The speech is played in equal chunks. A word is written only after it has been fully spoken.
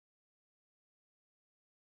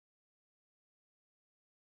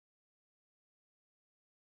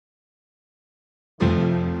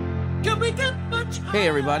Hey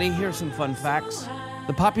everybody, here's some fun facts.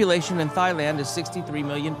 The population in Thailand is 63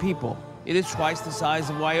 million people. It is twice the size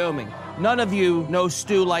of Wyoming. None of you know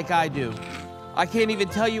Stu like I do. I can't even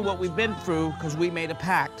tell you what we've been through because we made a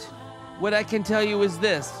pact. What I can tell you is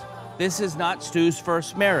this. This is not Stu's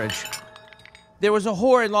first marriage. There was a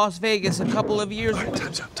whore in Las Vegas a couple of years ago. All right,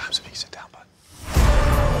 time's up. You can sit down, bud.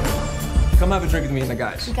 Come have a drink with me and the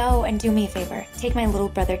guys. Go and do me a favor. Take my little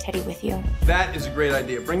brother Teddy with you. That is a great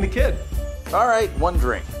idea. Bring the kid. All right, one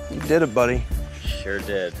drink. You did it, buddy. Sure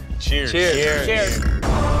did. Cheers. Cheers. Cheers.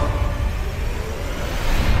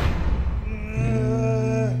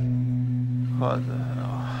 What the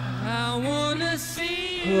hell?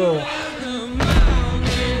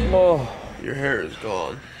 Oh. Your hair is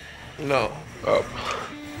gone. No. Oh.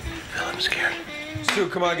 I'm scared. Stu,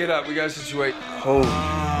 come on, get up. We got a situation. Oh.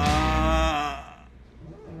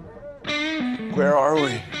 Where are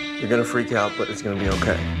we? You're gonna freak out, but it's gonna be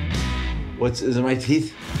okay. Is it my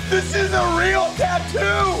teeth? This is a real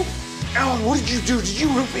tattoo! Alan, what did you do? Did you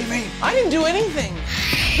roofie me? I didn't do anything.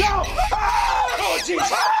 No! Oh,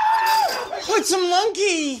 jeez! Put some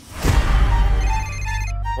monkey.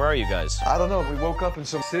 Where are you guys? I don't know. We woke up in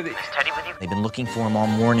some city. They've been looking for him all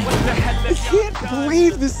morning. I can't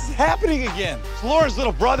believe this is happening again. It's Laura's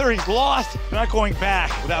little brother. He's lost. We're not going back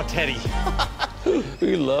without Teddy.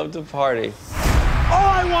 We love to party. All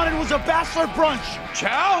I wanted was a bachelor brunch.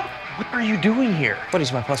 Chow? What are you doing here?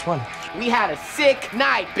 Buddy's my +1. We had a sick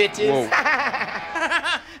night, bitches.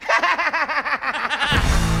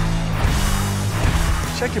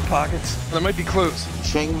 Check your pockets. There might be clues.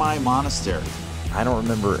 Chiang Mai Monastery. I don't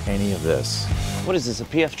remember any of this. What is this, a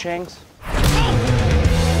P.F. Chang's?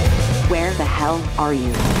 Where the hell are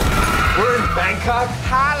you? We're in Bangkok.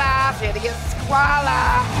 Holla, idiot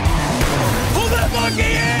squalla. Pull that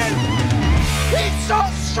monkey in! He's so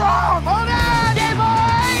strong. Hold on, hey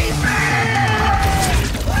boys.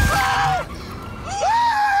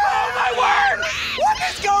 Oh my word! What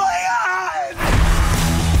is going on?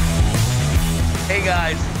 Hey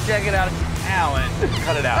guys, check it out. Alan,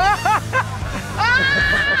 cut it out.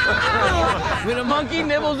 When a monkey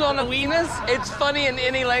nibbles on a weenus, it's funny in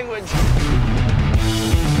any language.